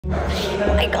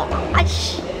Oh my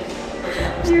gosh.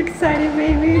 You're excited,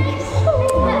 baby.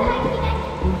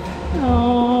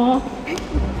 Oh,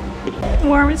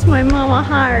 warms my mama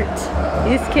heart.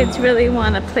 These kids really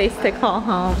want a place to call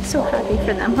home. I'm so happy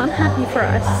for them. I'm happy for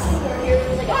us.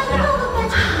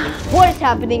 What is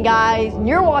happening, guys?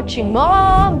 You're watching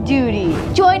Mom Duty.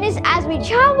 Join us as we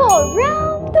travel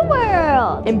around the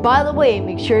world. And by the way,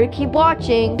 make sure to keep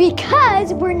watching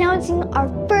because we're announcing our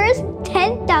first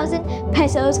 10,000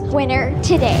 pesos winner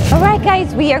today. All right,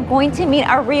 guys, we are going to meet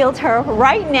our realtor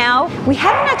right now. We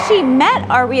haven't actually met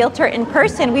our realtor in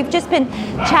person. We've just been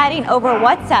chatting over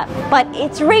WhatsApp, but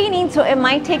it's raining, so it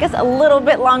might take us a little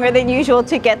bit longer than usual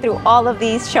to get through all of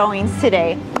these showings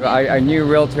today. Our new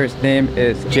realtor's name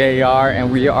is JR,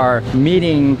 and we are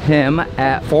meeting him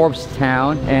at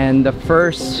Forbestown, and the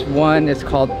first one is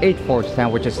called 8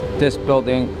 Forbestown, which is this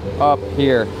building up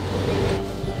here.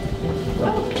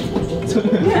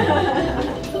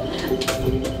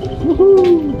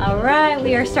 All right,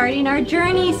 we are starting our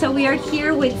journey. So we are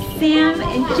here with Sam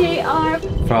and JR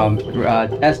from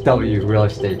SW Real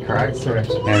Estate, correct?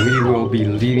 Correct. And we will be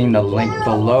leaving the link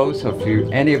below. So if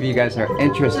any of you guys are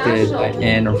interested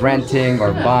in renting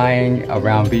or buying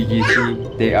around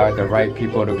BGC, they are the right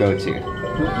people to go to.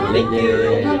 Thank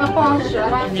you.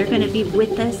 And they're going to be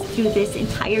with us through this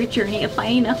entire journey of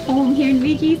finding a home here in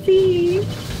BGC.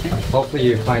 Hopefully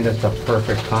you find us the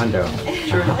perfect condo.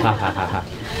 Sure.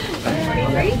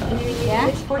 Yeah,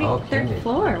 it's 43rd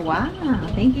floor. Wow,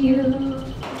 thank you.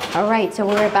 All right, so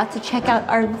we're about to check out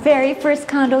our very first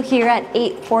condo here at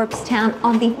 8 Forbestown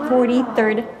on the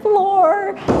 43rd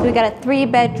floor. So we got a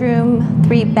 3-bedroom,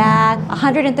 3-bath,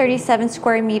 137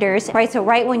 square meters. Right, so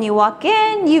right when you walk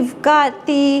in, you've got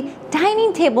the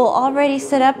dining table already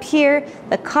set up here,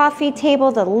 the coffee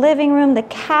table, the living room, the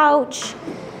couch.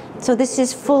 So this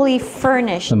is fully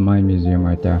furnished. The Mine Museum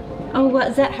right there. Oh, what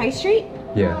is that, High Street?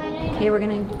 Yeah. Okay, we're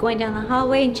going down the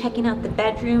hallway and checking out the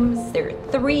bedrooms. There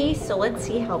are 3, so let's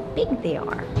see how big they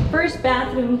are. First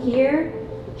bathroom here,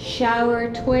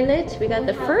 shower, toilet. We got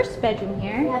the first bedroom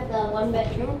here. We have the 1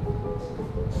 bedroom.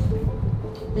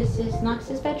 This is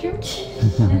Knox's bedroom.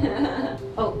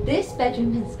 Oh, this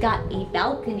bedroom has got a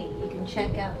balcony you can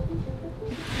check out.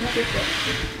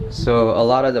 So a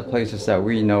lot of the places that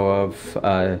we know of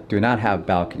do not have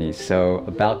balconies, so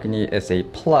a balcony is a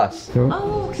plus.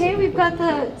 Oh, okay, we've got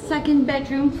the 2nd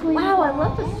bedroom. Wow, I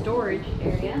love the storage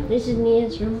area. This is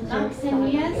Nia's room. Knox and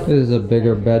Mia's. This is a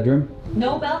bigger bedroom.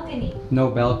 No balcony. No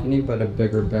balcony, but a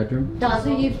bigger bedroom.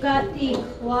 So you've got the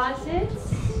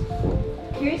closets.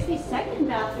 Here's the 2nd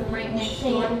bathroom right next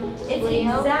door. It's the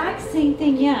exact same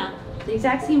thing, yeah. The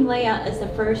exact same layout as the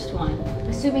first one.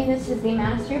 Assuming this is the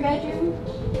master bedroom.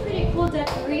 Pretty cool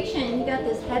decoration. You got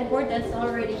this headboard that's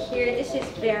already here. This is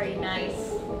very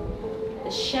nice.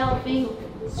 The shelving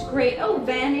is great. Oh,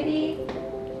 vanity.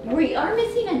 We are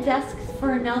missing a desk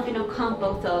for Melvin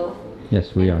Ocampo though.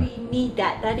 Yes, we are. We need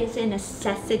that. That is a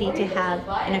necessity to have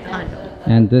in a condo.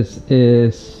 And this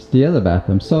is the other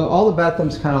bathroom. So all the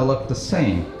bathrooms kind of look the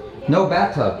same. No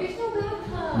bathtub. There's no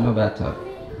bathtub. No bathtub.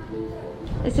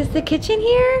 Is this the kitchen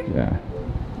here? Yeah.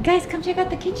 Guys, come check out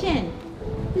the kitchen.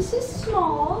 This is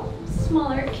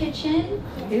smaller kitchen.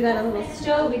 We got a little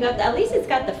stove. We got at least it's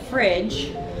got the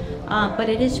fridge, but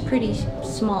it is pretty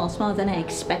small, smaller than I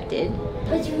expected.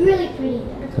 But it's really pretty.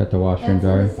 Got the washer and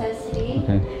dryer. That's a necessity.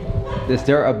 Okay. Is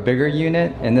there a bigger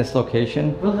unit in this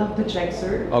location? We'll have to check,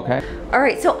 sir. Okay. All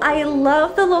right, so I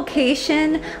love the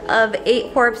location of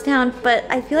 8 Forbestown, but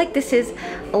I feel like this is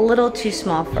a little too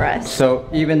small for us. So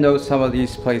even though some of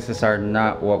these places are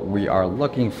not what we are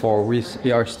looking for, we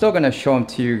are still going to show them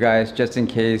to you guys just in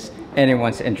case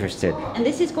anyone's interested. And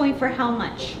this is going for how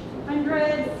much?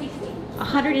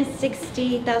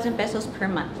 160,000 pesos per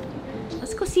month.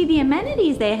 Let's go see the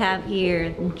amenities they have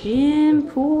here. Gym,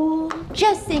 pool,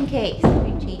 just in case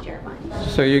we change our mind.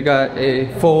 So you got a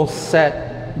full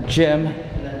set gym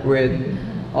with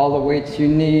all the weights you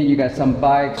need. You got some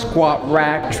bikes, squat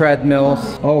rack,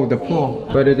 treadmills. Oh, the pool.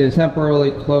 But it is temporarily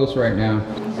closed right now.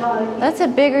 That's a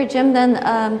bigger gym than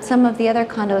some of the other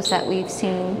condos that we've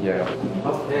seen. Yeah.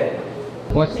 Okay.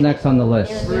 What's next on the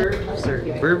list?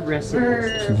 Verb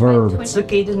Residence. Verb. It's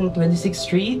located in 26th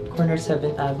Street, corner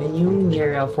 7th Avenue,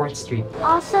 near 4th Street.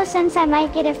 Also, since I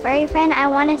might get a furry friend, I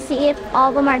want to see if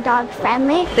all of them are dog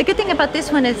friendly. The good thing about this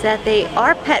one is that they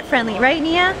are pet friendly, right,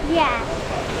 Nia? Yeah.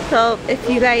 So if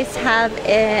you guys have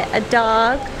a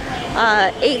dog,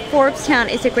 8 Forbestown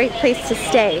is a great place to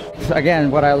stay.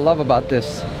 Again, what I love about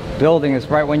this building is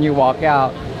right when you walk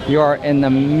out, you are in the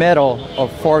middle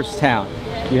of Forbestown.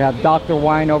 You have Dr.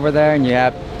 Wine over there, and you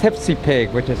have Tipsy Pig,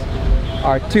 which is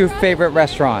our 2 favorite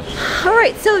restaurants. All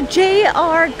right, so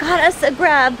JR got us a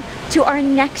grab to our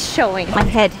next showing. My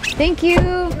head. Thank you.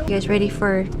 You guys ready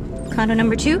for condo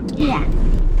number 2? Yeah.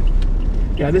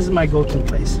 Yeah, this is my go-to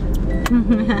place. We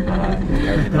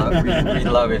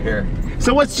love it here.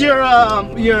 So what's your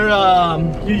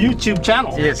YouTube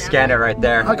channel? See it, scan it right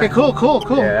there. Okay, cool.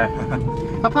 Yeah.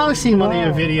 I've probably seen one of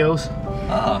your videos.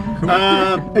 Oh, cool.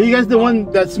 Are you guys the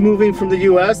one that's moving from the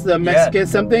US, the Mexican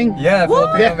something? Yeah,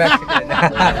 Filipino Mexican.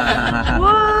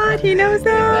 What? He knows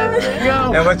that? There you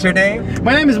go. And what's your name?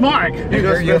 My name is Mark.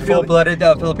 You're full-blooded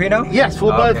Filipino? Yes,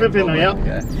 full-blooded Okay, Filipino, cool.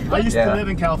 yep. Yeah. I used to live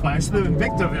in California. I used to live in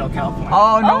Victorville, California.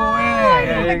 Oh, no way!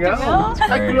 There you go.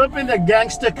 I grew up in the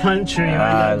gangster country,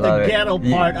 I the love it. ghetto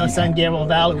part of San Gabriel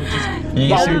Valley, which is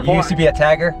You used to be a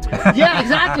tagger? Yeah,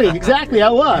 exactly. I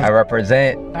was. I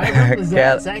represent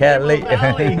San Cali. Gabriel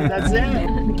Valley. That's it.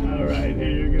 All right, here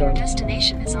you go.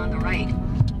 Destination is on the right.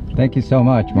 Thank you so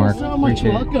much, Mark. So much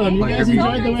Appreciate it. welcome. You guys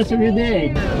enjoy the rest of your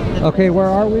day. Okay, where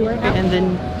are we right now? And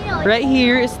then right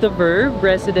here is the verb,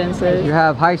 residences. You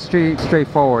have High Street,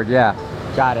 straightforward, yeah.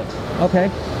 Got it. Okay,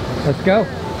 let's go.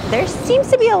 There seems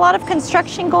to be a lot of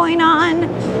construction going on,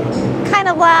 kind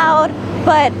of loud,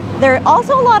 but there are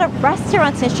also a lot of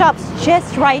restaurants and shops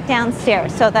just right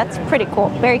downstairs, so that's pretty cool,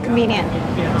 very convenient.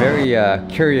 Very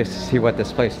curious to see what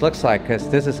this place looks like, because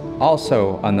this is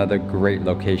also another great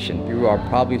location. You are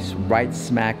probably right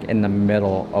smack in the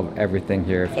middle of everything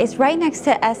here. It's right next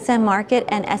to SM Market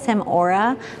and SM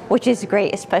Aura, which is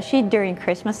great, especially during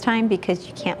Christmas time, because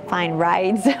you can't find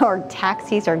rides or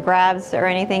taxis or grabs or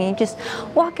anything. You just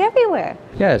walk everywhere.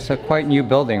 Yeah, it's a quite new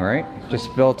building, right?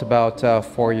 Just built about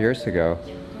 4 years ago.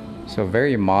 So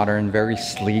very modern, very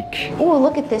sleek. Oh,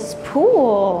 look at this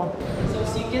pool. So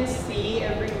as you can see,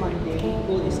 every Monday, the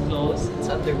pool is closed. It's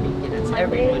under maintenance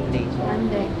every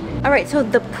Monday. All right, so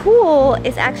the pool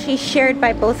is actually shared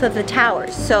by both of the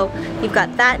towers. So you've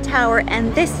got that tower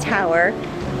and this tower.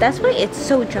 That's why it's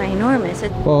so ginormous.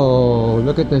 Oh,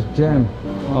 look at this gym.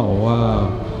 Oh,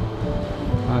 wow.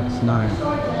 That's nice.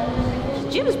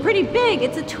 The gym is pretty big.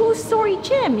 It's a 2-story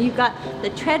gym. You've got the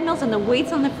treadmills and the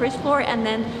weights on the first floor, and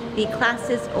then the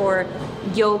classes or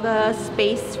yoga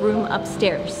space room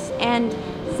upstairs. And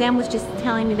Sam was just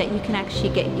telling me that you can actually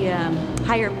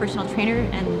hire a personal trainer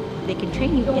and they can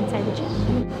train you inside the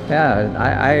gym. Yeah,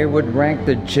 I would rank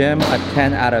the gym a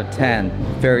 10 out of 10.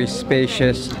 Very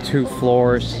spacious, 2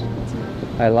 floors.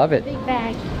 I love it. Big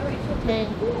bag.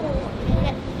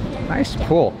 Nice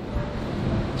pool.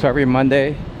 So every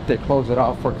Monday they close it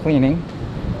off for cleaning,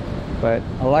 but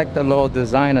I like the little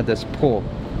design of this pool.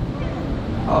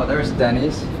 Oh, there's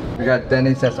Denny's. We got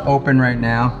Denny's that's open right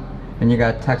now, and you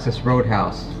got Texas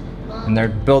Roadhouse, and they're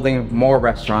building more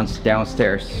restaurants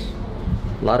downstairs.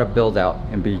 A lot of build out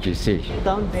in BGC.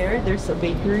 Down there, there's a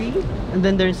bakery, and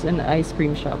then there's an ice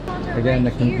cream shop. Again,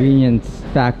 the convenience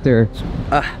factor.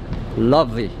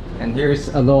 Lovely. And here's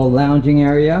a little lounging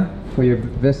area for your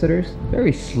visitors.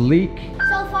 Very sleek.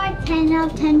 So far, 10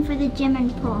 out of 10 for the gym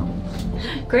and pool.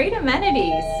 Great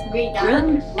amenities. Great.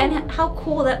 And how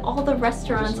cool that all the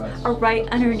restaurants are right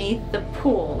underneath the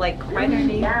pool, like right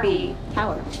underneath the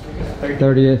tower.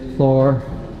 30th floor.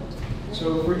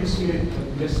 So where do you see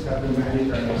this Good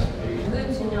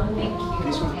to know, thank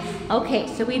you. Okay,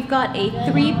 so we've got a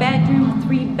 3-bedroom,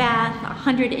 3-bath,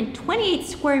 128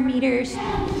 square meters.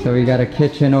 So we got a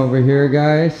kitchen over here,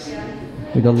 guys,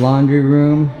 with a laundry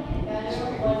room.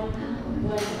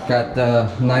 Got the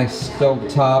nice stove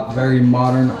top, very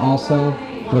modern also,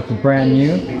 looks brand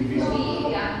new.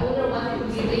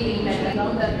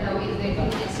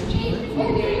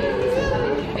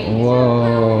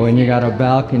 Whoa, and you got a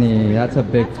balcony, that's a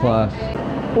big plus.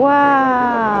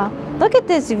 Wow, look at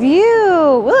this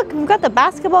view. Look, we've got the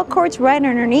basketball courts right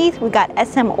underneath. We've got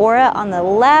SM Aura on the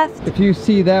left. If you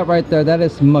see that right there, that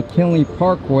is McKinley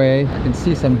Parkway. I can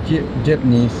see some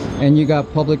jeepneys, and you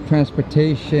got public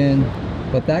transportation,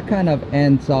 but that kind of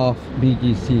ends off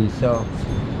BGC. So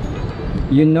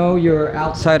you know you're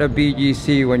outside of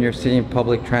BGC when you're seeing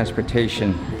public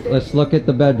transportation. Let's look at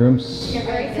the bedrooms. You're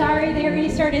very sorry, they already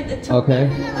started the tour. Okay.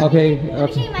 Let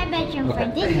me show you my bedroom for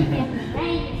Disney.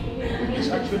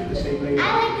 I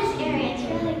like this area, it's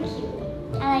really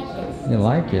cute. I like this. You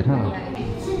like it, huh?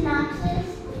 Synopsis.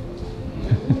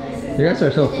 You guys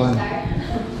are so fun.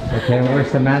 Okay,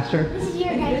 where's the master? This is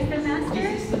your guys. The master.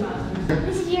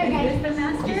 This is your guys. The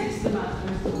master.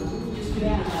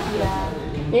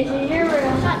 This is your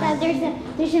room.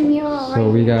 There's a mural right. So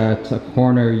we got a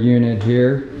corner unit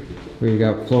here. We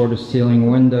got floor to ceiling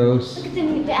windows. Look at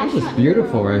the This astronaut is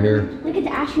beautiful mural. right here. Look at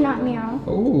the astronaut mural.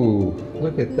 Oh,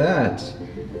 look at that.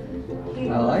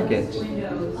 I like it.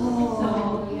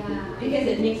 because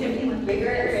it makes everything look bigger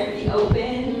and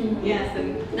open. Yeah, so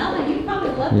no, you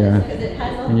probably love Yeah. this because it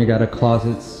has all And you got a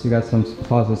closet. You got some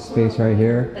closet space right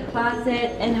here. the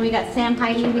closet, and then we got Sam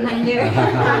hiding behind there.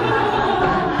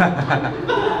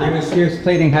 He was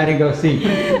playing hide and go seek. We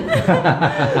found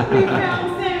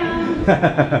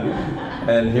Sam.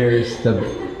 And here's the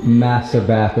master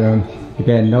bathroom.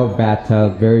 Again, no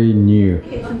bathtub, very new.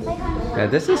 Yeah,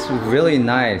 this is really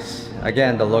nice.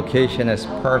 Again, the location is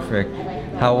perfect.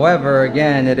 However,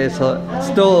 again, it is still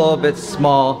a little bit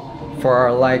small for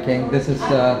our liking. This is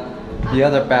the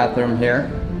other bathroom here.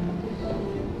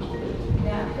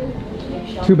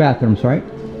 2 bathrooms, right?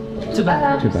 2 bathrooms. 2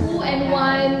 bathrooms. 2 and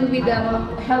 1 with the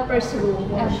helper's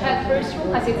room. And helper's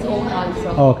room has its own also.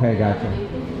 Okay, gotcha.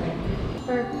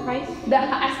 For price? The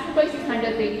asking price is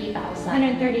 130,000.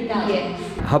 130,000. Yes.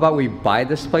 How about we buy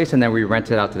this place and then we rent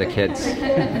it out to the kids?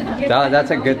 That's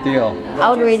a good deal.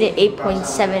 I would rate it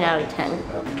 8.7 out of 10.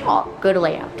 Oh, good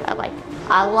layout. I like it.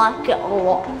 I like it a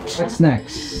lot. What's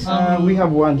next? We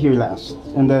have one here last,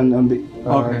 and then on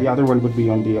Okay. the other one would be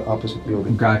on the opposite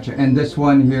building. Gotcha. And this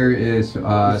one here is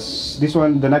This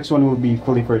one, the next one will be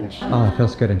fully furnished. oh, it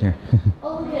feels good in here.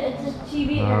 Oh, it's a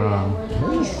TV area.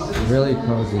 Really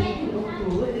cozy.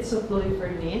 It's so fully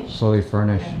furnished. Fully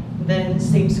furnished. Then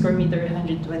same square meter,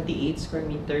 128 square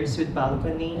meters with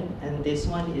balcony, and this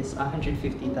one is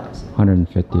 150,000.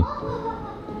 150.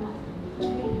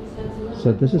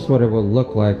 So this is what it would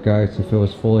look like, guys, if it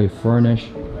was fully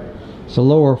furnished. It's a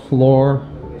lower floor.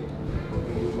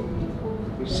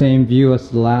 Same view as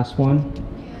the last one.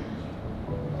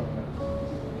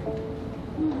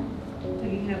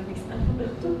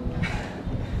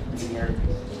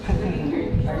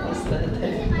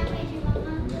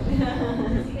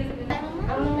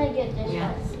 I'm gonna get this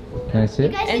one. Can I see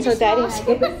it? And so daddy's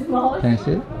Can I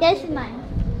see it? This is mine.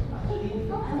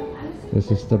 This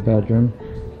is the bedroom.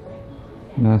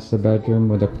 Master bedroom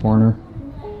with a corner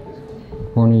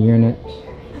unit.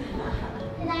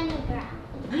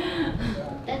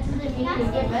 That's the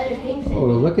big. Oh,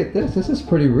 look at this. This is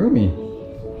pretty roomy.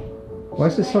 Why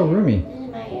is this so roomy? This is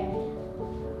my area.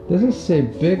 This is a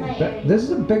big. This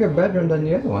is a bigger bedroom than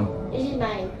the other one. This is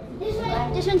mine.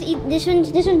 This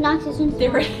one's Knox. This one's.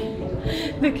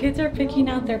 The kids are picking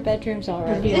out their bedrooms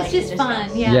already. It's just fun,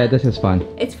 yeah. Yeah, this is fun.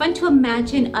 It's fun to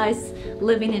imagine us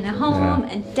living in a home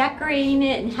and decorating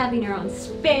it and having our own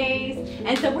space.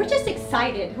 And so we're just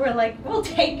excited. We're like, we'll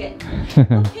take it.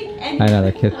 We'll take anything. I know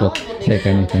the kids will take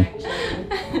anything.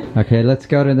 Okay, let's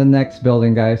go to the next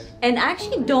building, guys. And I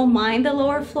actually don't mind the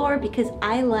lower floor because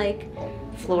I like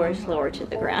floors lower to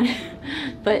the ground.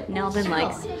 But Nelvin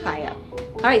likes high up.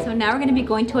 All right, so now we're gonna be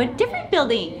going to a different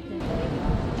building.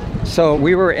 So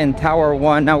we were in Tower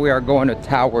 1, now we are going to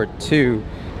Tower 2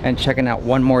 and checking out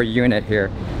one more unit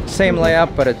here. Same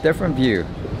layout, but a different view.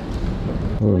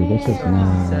 Oh, this is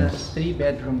nice. It's a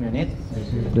 3-bedroom unit.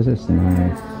 This is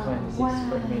nice. 26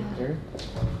 square meter.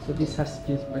 So this has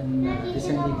been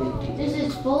recently This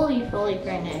is fully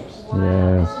furnished.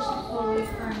 Yeah. Fully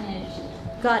furnished.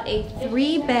 Got a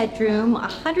 3-bedroom,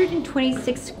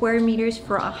 126 square meters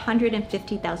for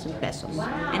 150,000 pesos.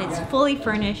 And it's fully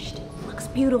furnished. Looks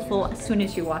beautiful as soon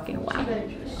as you walk in. Wow.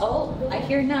 Oh, I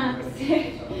hear Knox.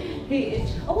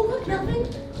 Oh, look, Nelvin.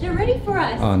 They're ready for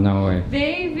us. Oh, no way.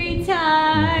 Baby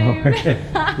time. Okay.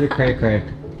 You're cray cray.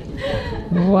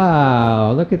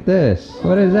 Wow, look at this.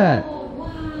 What is that? Oh,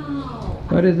 wow.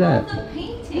 What is that? The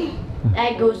painting.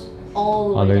 That goes all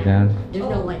the All the way down. There's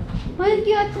no like. What did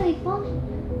you actually phone?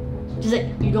 Just like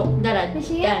you go that You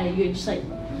see it? you're just like.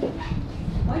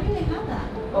 Why do they have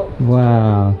that?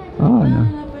 Wow. Oh,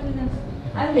 no.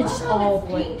 It's all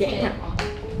like painted.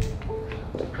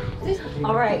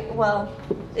 All right, well,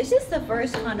 this is the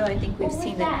first condo I think we've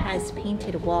seen that has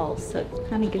painted walls, so it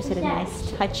kind of gives it a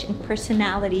nice touch and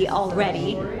personality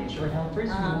already.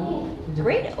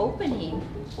 Great opening.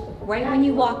 Right when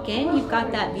you walk in, you've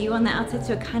got that view on the outside,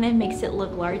 so it kind of makes it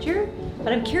look larger.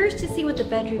 But I'm curious to see what the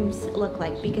bedrooms look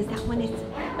like because that one is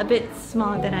a bit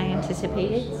smaller than I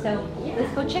anticipated. So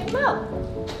let's go check them out.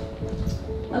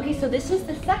 Okay, so this is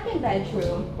the 2nd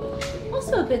bedroom.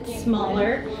 Also a bit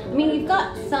smaller. I mean, you've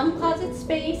got some closet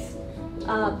space,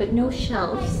 but no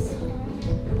shelves.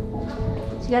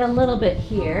 So you got a little bit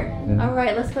here. Yeah. All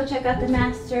right, let's go check out the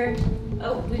master.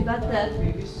 Oh, we've got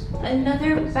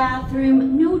another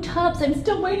bathroom. No tubs. I'm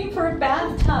still waiting for a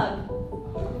bathtub.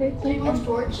 And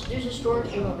storage. There's a storage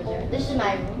room over there. This is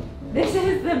my room. This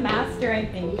is the master, I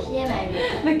think. Yeah, my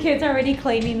room. The kids already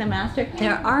claiming the master.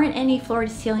 There aren't any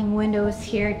floor-to-ceiling windows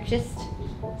here, just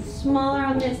smaller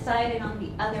on this side and on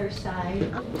the other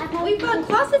side. We've got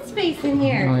closet space in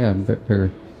here. Oh, yeah, a bit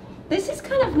bigger. This is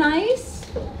kind of nice.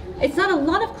 It's not a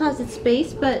lot of closet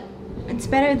space, but it's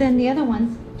better than the other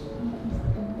ones.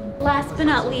 Last but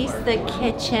not least, the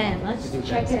kitchen. Let's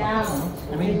check it out.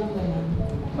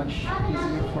 Much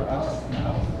easier for us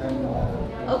now.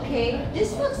 Okay,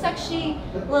 this looks actually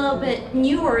a little bit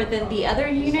newer than the other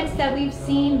units that we've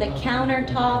seen. The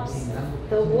countertops,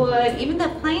 the wood, even the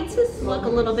appliances look a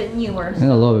little bit newer. And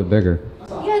a little bit bigger.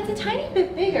 Yeah, it's a tiny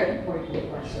bit bigger.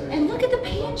 And look at the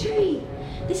pantry.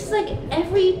 This is like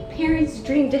every parent's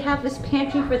dream to have this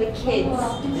pantry for the kids.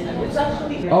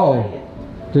 Oh,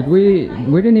 we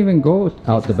didn't even go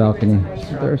out the balcony.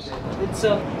 There's It's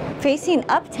Facing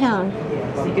uptown.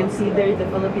 so you can see there the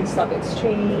Philippine Stock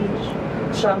Exchange,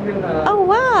 Shangri-La. Oh,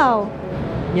 wow.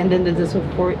 And then there's a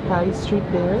Fort High Street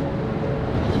there.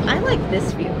 I like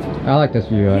this view. I like this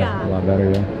view Yeah. a lot better,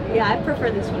 yeah. Yeah, I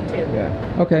prefer this one too. Yeah.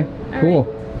 Okay, All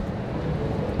cool.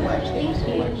 Thank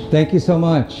you. Thank you so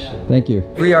much. Thank you.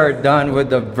 We are done with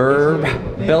the Verb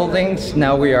buildings.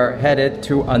 Now we are headed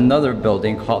to another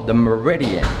building called the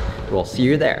Meridian. We'll see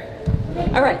you there.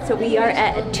 All right, so we are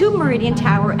at 2 Meridian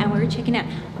Tower and we're checking out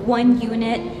one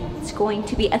unit. It's going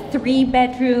to be a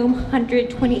 3-bedroom,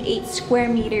 128 square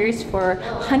meters for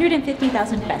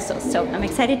 150,000 pesos. So I'm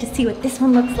excited to see what this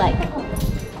one looks like.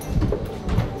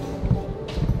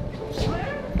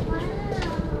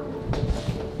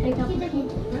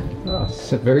 Oh,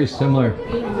 very similar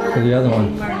to the other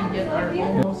one.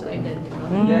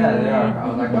 Yeah, they are. I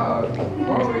was like,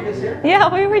 were we just here?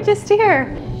 Yeah, we were just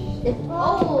here.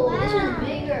 Oh, this is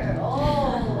bigger.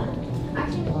 Oh.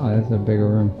 Actually, Oh, that's a bigger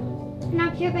room.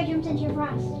 not your bedroom since you're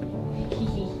frost.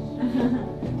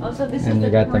 Also, this And you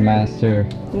got the master.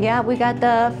 Yeah, we got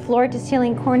the floor to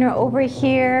ceiling corner over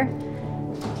here.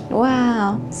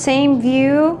 Wow, same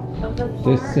view.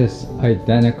 This is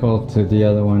identical to the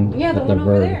other one. Yeah, the at one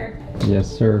over Verb. there. Yes,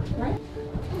 sir.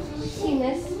 See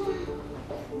this?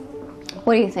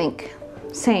 What do you think?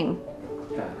 Same.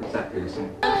 Yeah, exactly the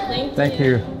same. Thank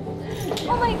you.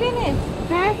 Oh my goodness.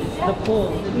 The pool.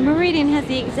 Meridian has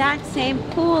the exact same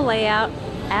pool layout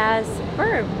as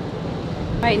Verb.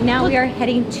 Right now we are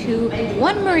heading to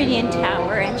 1 Meridian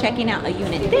Tower and checking out a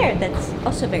unit there that's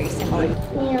also very similar.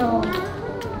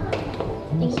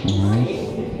 Nice.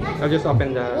 I'll just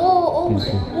open the...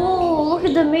 Whoa, look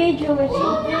at the major. It's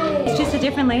so big. It's just a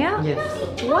different layout?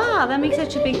 Yes. Wow, that makes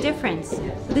such a big difference.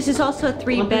 This is also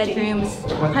 3 bedrooms,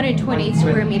 128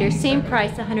 square meters, same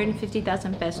price,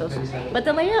 150,000 pesos. But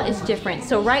the layout is different.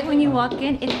 So right when you walk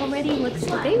in, it already looks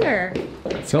bigger.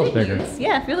 Feels bigger.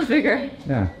 Yeah, it feels bigger.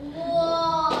 Yeah.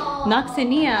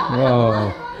 Noxenia.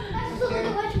 Whoa.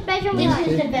 Which bedroom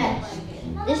is the best?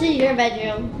 This is your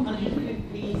bedroom.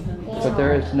 But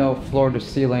there is no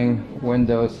floor-to-ceiling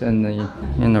windows in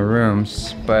the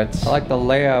rooms. But I like the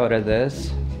layout of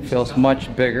this. Feels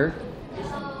much bigger.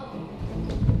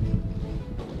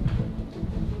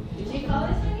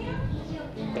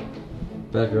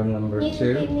 Bedroom number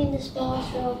Neither 2. gave me the spell,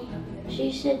 so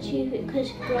she said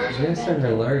because girls You guys are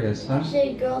hilarious, huh? She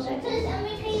said girls are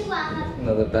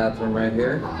Another bathroom right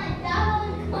here.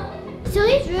 So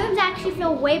these rooms actually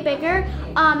feel way bigger.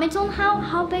 It's on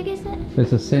how big is it?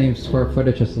 It's the same square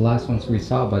footage as the last ones we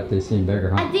saw, but they seem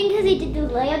bigger, I huh? think because they did the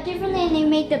layout differently and they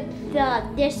made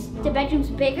the bedrooms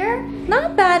bigger.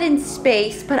 Not bad in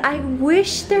space, but I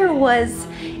wish there was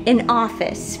an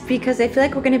office because I feel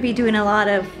like we're going to be doing a lot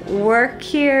of work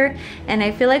here and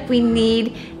I feel like we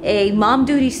need a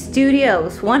MomDuty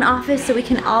Studios, one office so we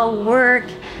can all work.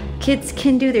 Kids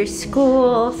can do their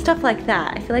school, stuff like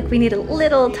that. I feel like we need a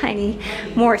little tiny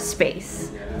more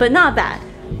space, but not bad.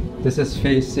 This is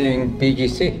facing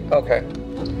BGC. Okay.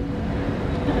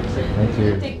 Thank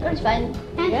you. It's fine.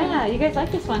 Yeah, you guys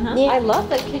like this one, huh? Yeah. I love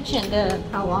the kitchen,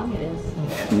 how long it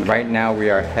is. Right now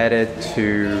we are headed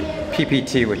to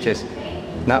PPT, which is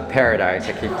not Paradise.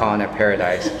 I keep calling it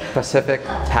Paradise. Pacific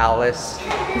Palace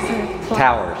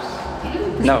Towers.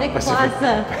 No,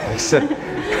 Plaza.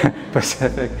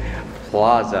 Pacific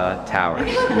Plaza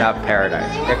Towers, not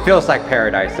Paradise. It feels like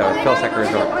Paradise, though. It feels like a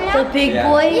resort. The big Yeah.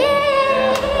 boy.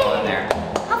 Yeah, go in there.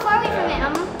 How far are we from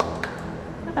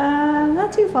it, Mama?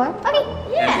 Not too far. Okay,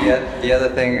 yeah. And the other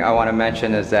thing I want to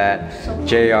mention is that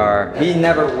JR, he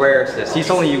never wears this. He's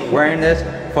only wearing this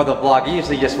for the vlog. He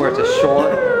usually just wears a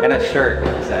short and a shirt,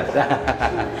 he says.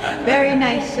 Very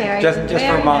nice, Sherry. Just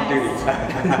for mom duty.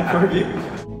 For you.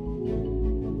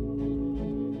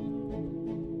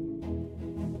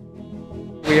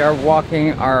 We are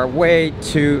walking our way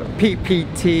to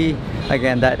PPT.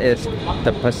 Again, that is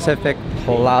the Pacific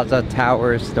Plaza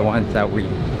Towers, the ones that we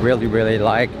really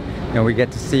like. And we get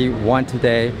to see one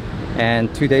today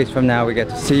And 2 days from now, we get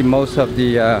to see most of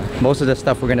the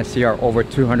stuff we're gonna see are over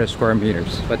 200 square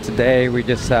meters. But today we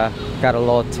just got a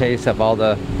little taste of all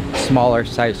the smaller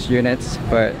size units.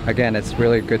 But again, it's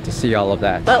really good to see all of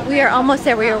that. But we are almost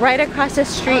there. We are right across the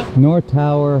street. North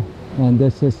Tower, and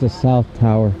this is the South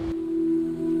Tower.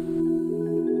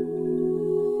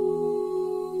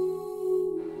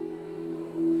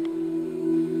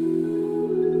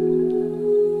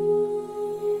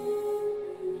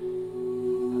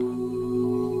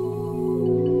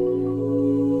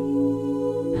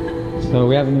 So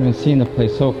we haven't even seen the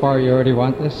place so far. You already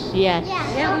want this? Yes.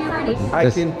 I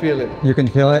can feel it. You can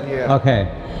feel it? Yeah. Okay.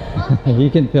 You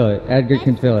can feel it. Edgar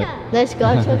can feel it. Let's go.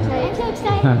 I'm so excited. I'm so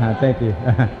excited. Thank you.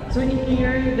 So in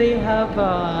here, they have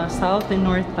South and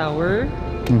North Tower.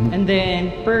 And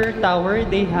then per tower,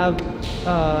 they have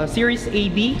series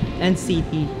AB and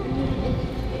CT.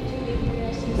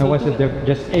 And what's the difference?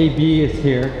 Just AB is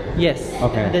here. Yes.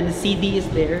 Okay. And then the CD is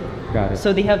there. Got it.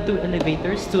 So they have 2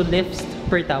 elevators, 2 lifts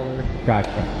per tower.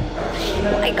 Gotcha.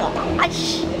 Oh my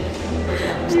gosh.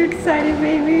 You're excited,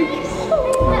 baby.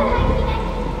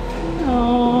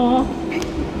 Aww.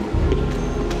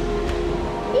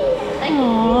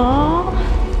 Aww.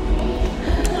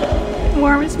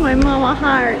 Warms my mama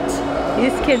heart.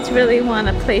 These kids really want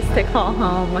a place to call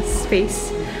home, a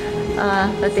space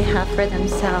that they have for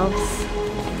themselves.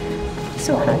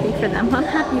 So happy for them. I'm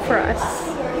happy for us.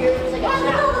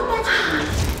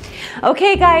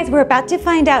 Okay guys, we're about to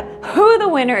find out who the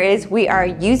winner is. We are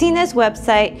using this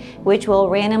website, which will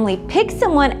randomly pick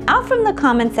someone out from the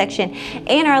comment section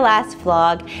in our last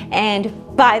vlog. And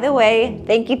by the way,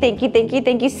 thank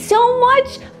you so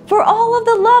much for all of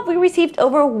the love. We received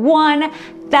over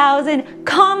 1,000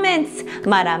 comments.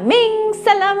 Maraming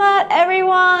salamat,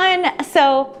 everyone.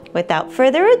 So without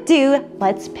further ado,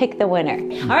 let's pick the winner.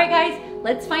 All right guys,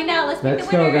 let's find out. Let's pick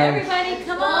the winner. Guys. Everybody,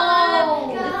 come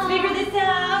on. Let's figure this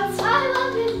out. I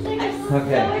love this.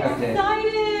 Okay.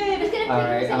 Excited.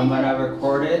 Alright, I'm gonna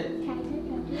record it.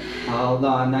 Hold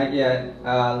on, not yet.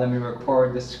 Let me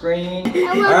record the screen.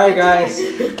 Alright guys,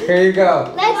 here you go.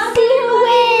 Let's see who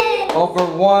wins. Over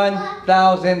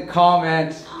 1,000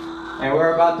 comments. And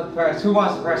we're about to press. Who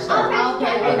wants to press start?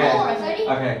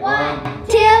 Okay. 1,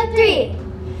 2, 3.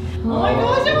 Oh my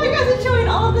gosh, it's showing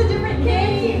all the different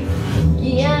names.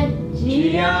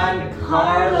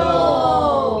 Giancarlo.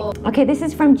 Okay, this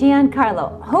is from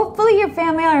Giancarlo. Hopefully your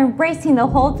family are embracing the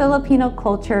whole Filipino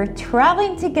culture,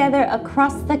 traveling together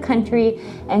across the country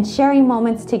and sharing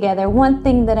moments together. One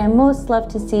thing that I most love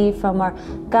to see from our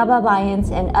kababayans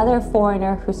and other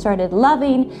foreigners who started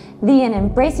loving and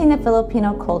embracing the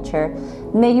Filipino culture.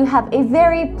 May you have a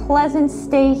very pleasant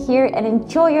stay here and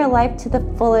enjoy your life to the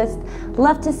fullest.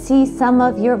 Love to see some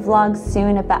of your vlogs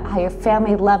soon about how your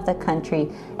family love the country.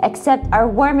 Accept our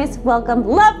warmest welcome.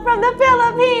 Love from the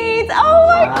Philippines. Oh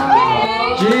my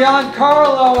gosh.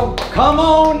 Giancarlo, come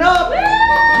on up.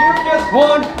 You just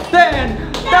won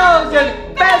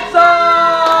 10,000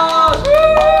 pesos.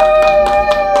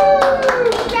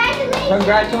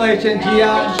 Congratulations,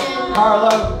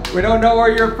 Giancarlo. We don't know where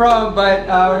you're from, but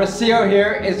Rocio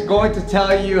here is going to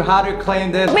tell you how to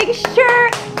claim this. Make sure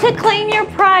to claim your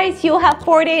prize. You'll have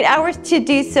 48 hours to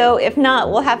do so. If not,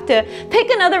 we'll have to pick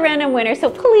another random winner. So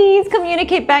please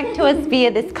communicate back to us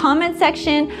via this comment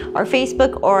section or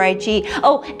Facebook or IG.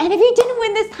 Oh, and if you didn't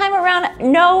win this time around,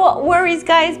 no worries,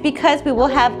 guys, because we will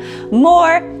have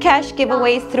more cash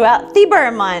giveaways throughout the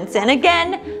Burr months. And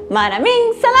again,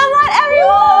 maraming salamat,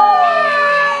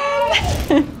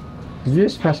 everyone! Did you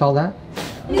just press all that?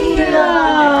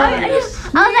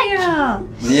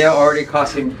 Nia already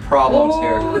causing problems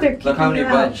here. Look how many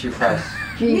buttons she pressed.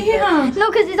 No,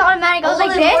 because it's automatic. I was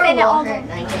like this and it all goes.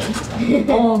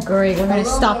 Oh, great. We're going to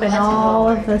stop in all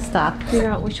of the stuff. Figure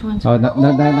out which ones. Oh, not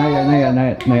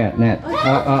yet.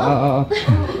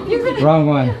 Wrong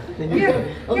one.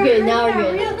 Okay, now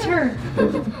we're good. Realtor.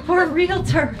 For a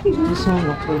realtor.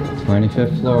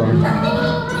 25th floor.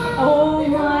 Oh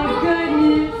my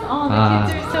goodness. All the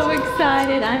kids are so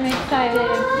excited. I'm excited.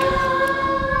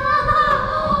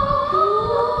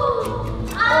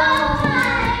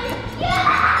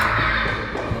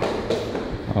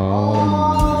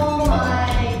 Oh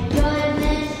my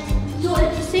goodness. So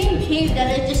it's the same cave that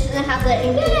it just doesn't have the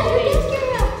English.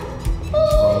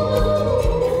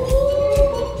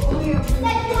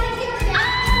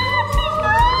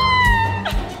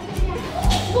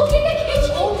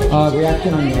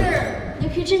 Reaction on this. The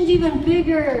kitchen's even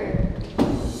bigger.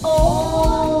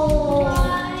 Oh,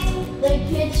 the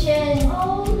kitchen.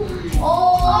 Oh,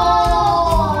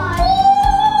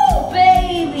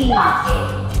 baby.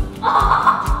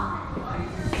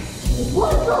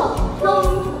 What the?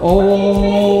 Oh,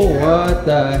 wow. What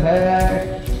the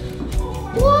heck?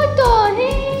 What the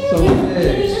heck? So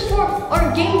big. This is for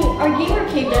our gamer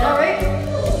cave, then, alright?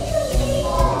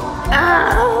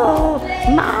 Oh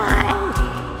my!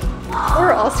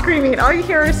 We're all screaming. All you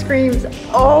hear are screams.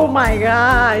 Oh my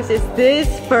gosh, is this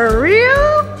for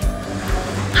real?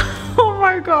 Oh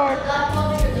my god.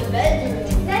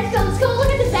 Let's go look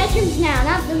at the bedrooms now,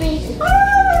 not the main.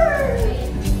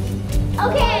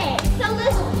 Okay, so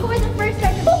let's tour the first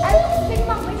bedroom. Pick them up, pick them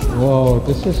up. Whoa,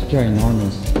 this is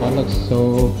ginormous. That looks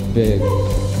so big.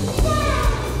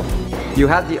 You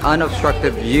have the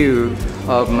unobstructed view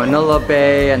of Manila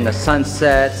Bay and the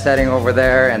sunset setting over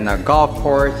there and the golf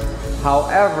course.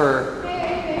 However,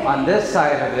 on this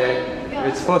side of it,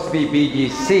 it's supposed to be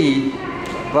BGC,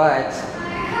 but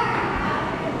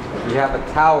you have a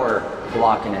tower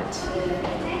blocking it.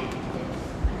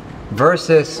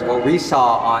 Versus what we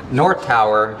saw on North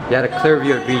Tower, you had a clear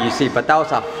view of BGC, but that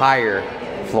was a higher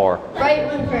floor. Right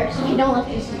one first. You don't let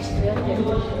this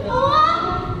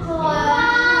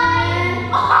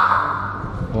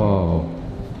Whoa.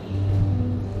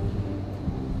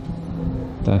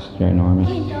 That's ginormous.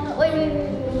 Wait.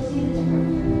 We'll see this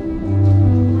first.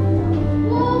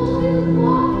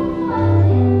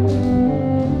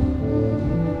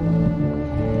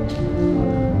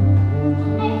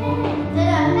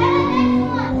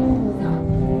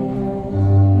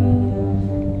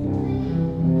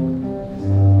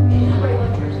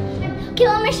 Okay,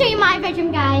 let me show you my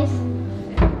bedroom, guys.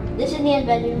 This is Nia's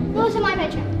bedroom. Go to my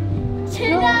bedroom.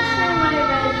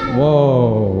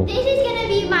 Whoa. This is gonna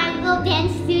be my little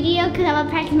dance studio because I'm gonna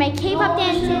practice my K-pop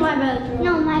dances. My bedroom.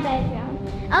 No, my bedroom.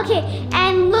 Okay,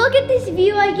 and look at this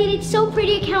view I get. It's so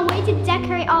pretty. I can't wait to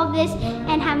decorate all this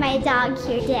and have my dog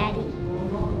here, Daddy.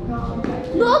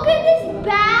 Look at this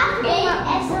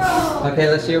bathroom. Okay,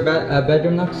 let's see your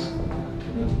bedroom next.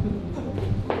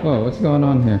 Whoa, what's going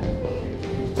on here?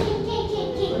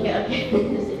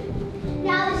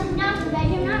 Now this is not the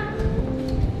bedroom, not.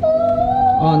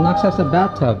 Oh, Knox has a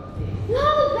bathtub. You have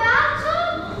a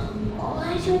bathtub? Oh,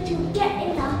 I should to get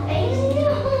in the face.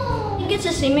 I think it's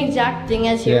the same exact thing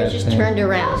as here, it's just same. turned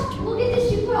around. Look at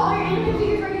this. You put all your anime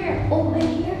figures right here. Oh, right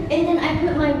here. And then I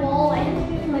put my wall, I have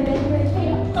to put my bed right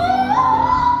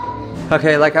here.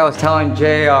 Okay, like I was telling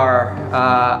JR,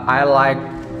 I like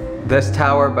this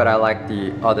tower, but I like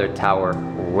the other tower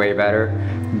way better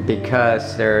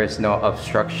because there is no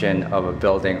obstruction of a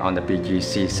building on the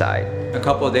BGC side. A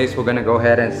couple of days we're gonna go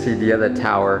ahead and see the other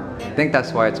tower. I think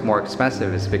that's why it's more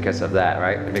expensive, is because of that,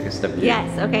 right? Because of the view.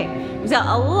 Yes, okay. So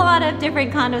a lot of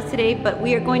different condos today, but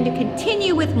we are going to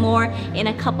continue with more in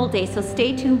a couple days, so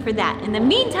stay tuned for that. In the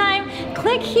meantime,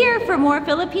 click here for more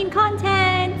Philippine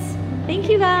content. Thank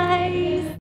you guys.